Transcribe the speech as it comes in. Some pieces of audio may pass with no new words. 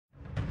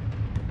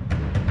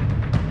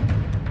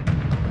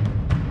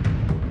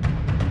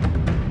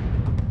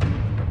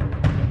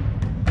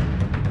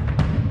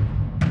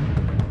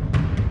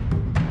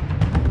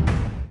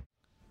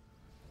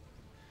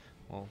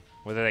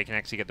Whether they can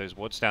actually get those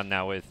wards down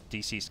now with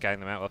DC scanning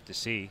them out, we'll have to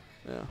see.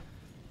 Yeah.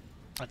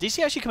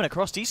 DC actually coming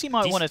across. DC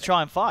might want to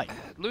try and fight.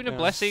 Lunar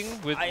Blessing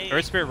with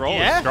Earth Spirit Roll is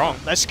yeah, strong.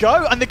 Let's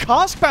go. And the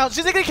cast bounce.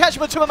 Is it going to catch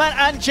MATUMBAMAN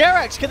and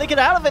JerAx? Can they get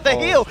out of it? The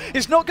heal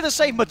is not going to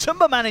save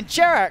MATUMBAMAN and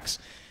JerAx.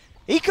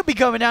 He could be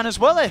going down as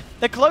well.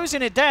 They're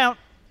closing it down.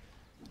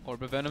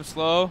 Orb of Venom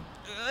slow.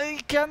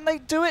 Can they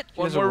do it?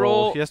 One more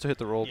roll. He has to hit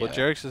the roll, but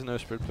JerAx is no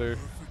Spirit player.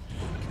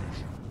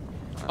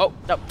 Oh,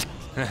 no.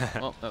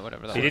 Well,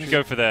 whatever. That He didn't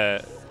go for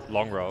the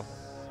long roll.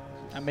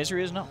 And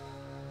Misery is not.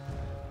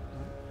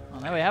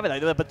 Well, there we have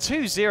it. But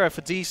 2-0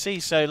 for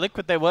DC. So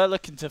Liquid, they were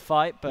looking to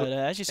fight, but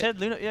as you said,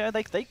 Luna, yeah,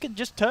 they can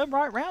just turn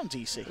right round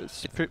DC.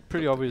 It's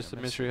pretty obvious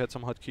that Misery had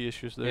some hotkey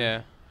issues there.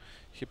 Yeah.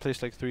 He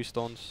placed like 3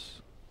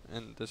 stuns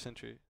in the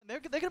Sentry. They're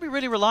going to be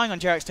really relying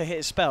on JerAx to hit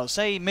his spells.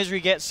 Say Misery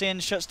gets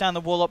in, shuts down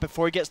the wall up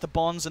before he gets the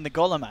bonds and the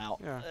golem out.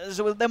 Yeah.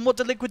 So then what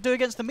did Liquid do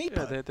against the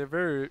Meepo? Yeah,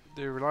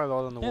 they rely a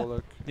lot on the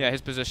Warlock. Yeah, his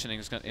positioning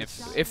is gonna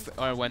if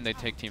or when they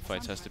take team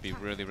fights has to be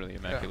really, really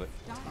immaculate.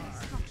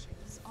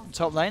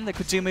 Top lane,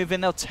 Liquid do move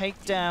in. They'll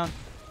take down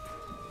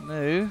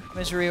Moo.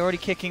 Misery already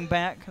kicking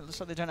back. Looks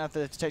like they don't have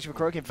the detection for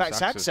Kuroki. In fact,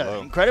 Saxa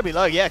incredibly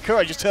low. Yeah,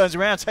 Kuro just turns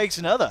around, takes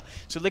another.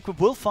 So Liquid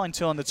will find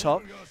 2 on the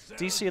top.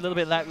 DC a little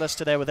bit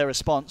lackluster there with their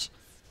response.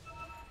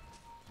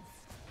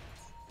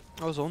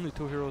 That was only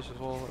 2 heroes as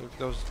well.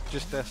 That was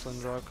just Tesla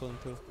and Dracula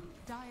too.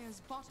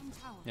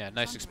 Yeah,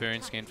 nice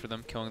experience gain for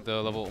them, killing the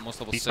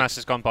almost level 6.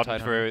 Beastmaster's gone bottom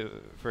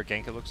for a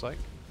gank, it looks like.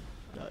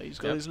 He's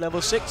got his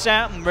level 6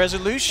 out and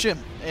Resolution.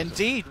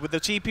 Indeed, with the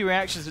TP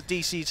reactions that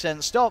DC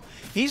sent stop,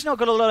 he's not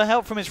got a lot of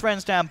help from his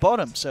friends down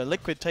bottom. So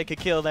Liquid take a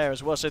kill there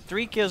as well. So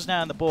 3 kills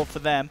now on the board for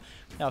them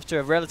after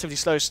a relatively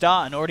slow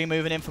start and already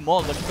moving in for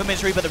more. Looking for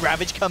Misery, but the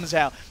Ravage comes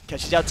out.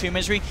 Catches out 2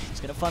 Misery. He's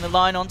going to find a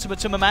line onto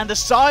MATUMBAMAN. The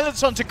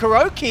silence onto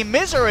Kuroki.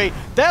 Misery.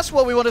 That's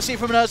what we want to see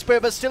from an Earth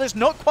Spirit, but still it's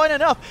not quite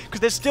enough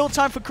because there's still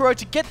time for Kuroki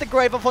to get the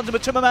grave off onto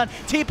MATUMBAMAN.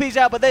 TP's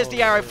out, but there's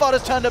the arrow.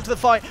 Fada's turned up to the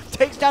fight.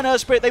 Takes down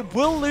Earth Spirit. They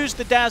will lose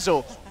the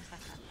Dazzle.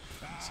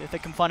 See if they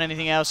can find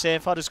anything else here.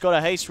 Fada's got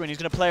a haste rune. He's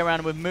going to play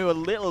around with Moo a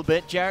little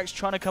bit. JerAx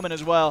trying to come in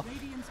as well.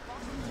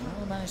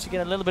 Managed to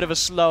get a little bit of a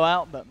slow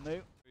out, but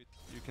Moo.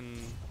 You can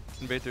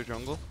invade their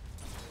jungle.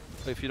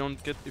 If you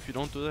don't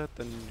do that,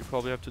 then you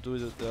probably have to do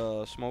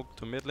the smoke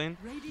to mid lane.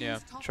 Yeah.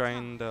 Try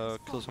and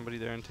kill somebody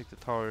there and take the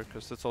tower,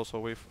 because that's also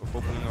a way of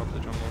opening up the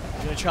jungle.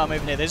 He's going to try and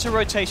move in here. There's a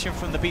rotation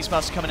from the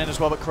Beastmaster coming in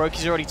as well, but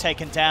Kuroki's already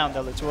taken down.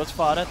 They'll look towards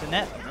Fada. The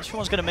net. This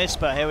one's going to miss,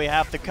 but here we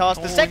have the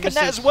cast. The second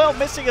net as well,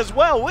 missing as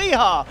well.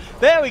 Weehaw!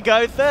 There we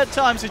go. 3rd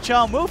time's the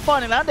charm. Will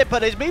finally land it,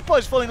 but his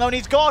Meepo's falling low and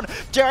he's gone.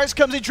 JerAx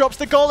comes in, drops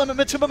the golem, and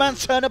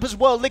MATUMBAMAN's turn up as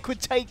well.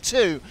 Liquid take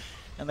 2.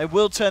 And they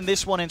will turn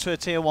this one into a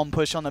tier 1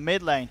 push on the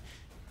mid lane.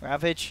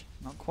 Ravage,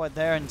 not quite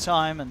there in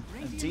time, and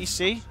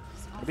DC,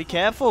 gotta be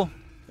careful.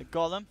 The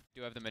golem.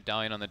 You have the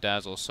medallion on the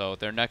Dazzle, so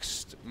their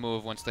next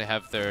move once they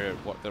have their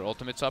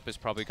ultimates up is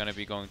probably going to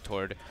be going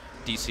toward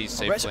DC's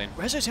safe lane.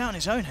 Rezo's out on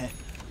his own here.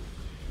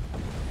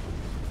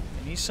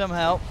 He needs some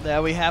help.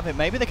 There we have it.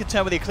 Maybe they could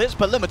turn with the Eclipse,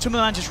 but look,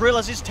 MATUMBAMAN just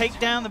realizes take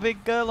down the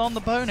big girl on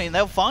the pony, and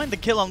they'll find the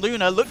kill on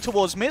Luna, look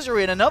towards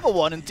Misery and another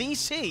one, and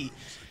DC.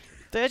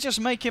 They're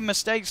just making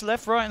mistakes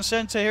left, right, and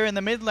center here in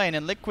the mid lane,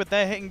 and Liquid,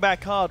 they're hitting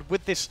back hard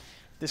with this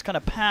kind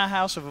of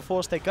powerhouse of a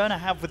force they're going to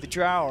have with the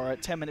Drow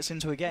at 10 minutes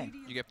into a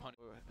game. You get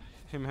punished.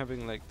 Him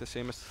having like the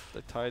same as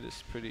the Tide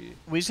is pretty...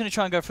 We're just going to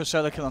try and go for a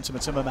solo kill onto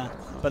MATUMBAMAN.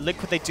 But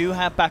Liquid, they do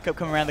have backup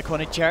coming around the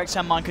corner. JerAx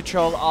and Mind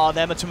Control are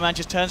there. MATUMBAMAN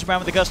just turns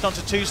around with the Gust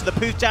onto 2, so the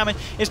Poof damage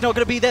is not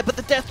going to be there. But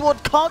the Death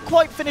Ward can't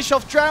quite finish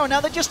off Drow.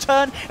 Now they just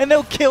turn and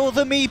they'll kill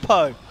the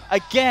Meepo.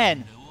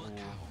 Again.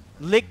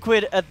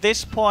 Liquid at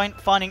this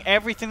point finding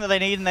everything that they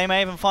need, and they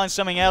may even find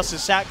something else.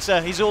 As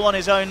Saxa, he's all on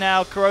his own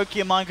now. Kuroki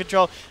and Mind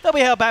Control, they'll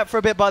be held back for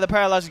a bit by the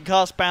paralyzing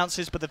cast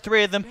bounces, but the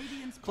 3 of them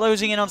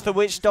closing in onto the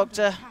Witch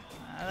Doctor.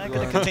 They're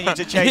going to continue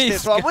to chase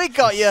this one. We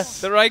got you.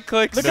 The right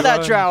click. Look at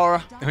that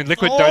Drower. I mean,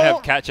 Liquid don't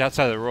have catch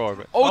outside the roar.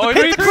 But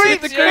Hit the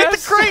creeps! Hit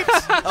the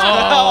creeps!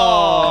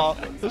 Oh,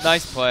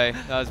 nice play.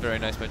 That was very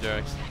nice by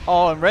JerAx.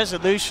 Oh, and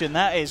Resolution,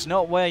 that is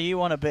not where you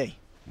want to be.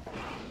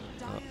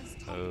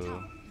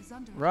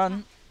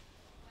 Run.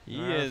 He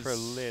is for a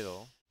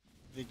little.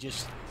 They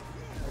just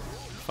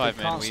 5-man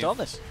can't weave. stop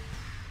this.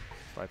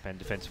 5-man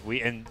defense.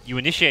 And you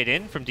initiate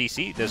in from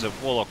DC, there's a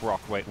Warlock Rock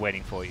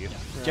waiting for you.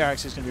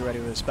 JerAx is going to be ready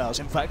with his spells.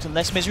 In fact,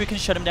 unless Misery can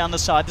shut him down the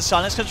side, the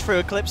silence comes through.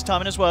 Eclipse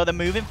timing as well. They're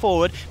moving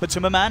forward.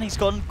 MATUMBAMAN, he's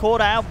gotten caught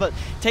out, but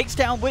takes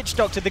down Witch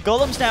Doctor. The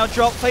Golems now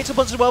drop. Fatal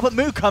Punch as well, but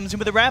Moo comes in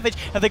with a Ravage.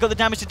 Have they got the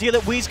damage to deal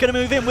it? Wee's going to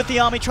move in with the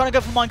army, trying to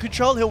go for Mind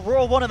Control. He'll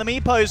roar one of the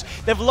Meepos.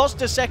 They've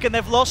lost a second.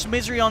 They've lost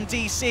Misery on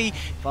DC.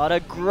 Fada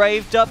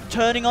graved up,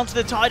 turning onto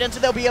the Tide, so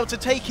they'll be able to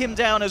take him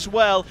down as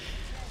well.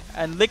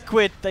 And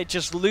Liquid, they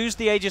just lose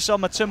the Aegis on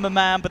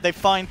MATUMBAMAN, but they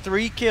find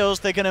 3 kills.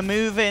 They're going to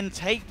move in,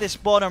 take this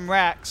bottom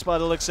racks by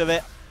the looks of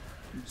it.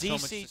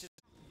 DC.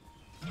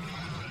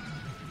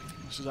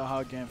 This is a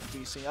hard game for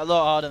DC. A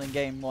lot harder than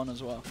game 1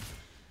 as well.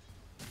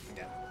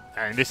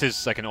 And this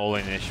is like an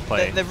all-in-ish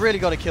play. They've really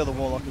got to kill the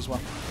Warlock as well.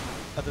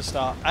 at the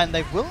start. And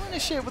they will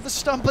initiate with the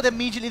stun, but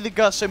immediately the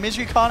gust. So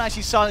Misery can't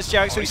actually silence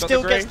JerAx, so he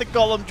still gets the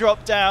golem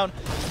drop down.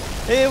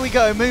 Here we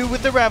go, move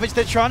with the Ravage.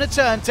 They're trying to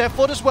turn.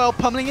 Deathward as well,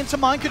 pummeling into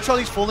mind control.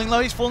 He's falling low,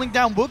 he's falling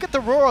down. We'll get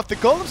the roar off. The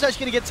golem's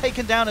actually going to get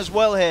taken down as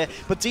well here.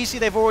 But DC,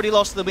 they've already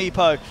lost the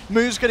Meepo.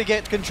 Moo's going to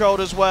get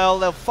controlled as well.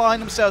 They'll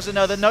find themselves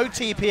another. No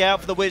TP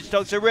out for the Witch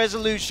Doctor.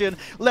 Resolution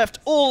left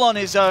all on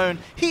his own.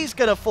 He's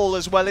going to fall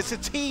as well. It's a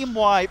team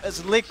wipe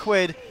as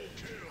Liquid.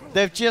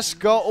 They've just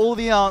got all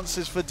the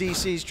answers for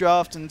DC's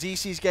draft and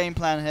DC's game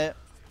plan here.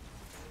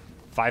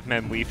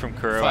 5-man Wii from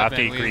Kuro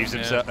after he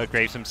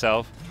graves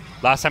himself.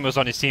 Last time it was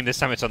on his team, this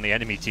time it's on the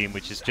enemy team,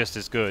 which is just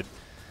as good.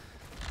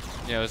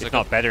 Yeah, it was if like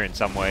not better in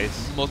some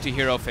ways.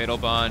 Multi-hero Fatal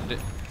Bond.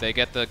 They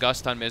get the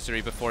Gust on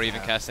Misery before he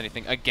even casts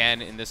anything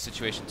again in this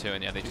situation too,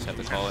 and yeah, they just have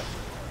to call it.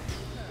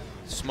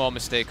 Small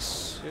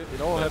mistakes. It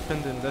all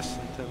happened in less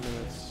than 10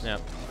 minutes. Yeah.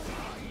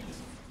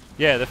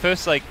 Yeah, the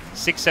first like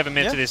 6-7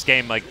 minutes of this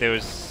game, like there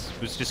was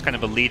just kind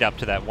of a lead up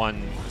to that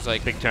one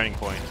like big turning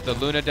point. The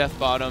Luna Death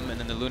bottom, and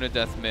then the Luna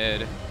Death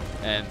mid,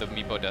 and the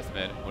Meepo Death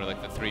mid were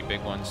like the 3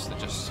 big ones that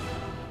just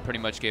pretty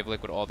much gave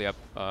Liquid all the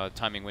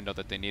timing window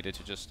that they needed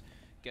to just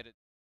get it.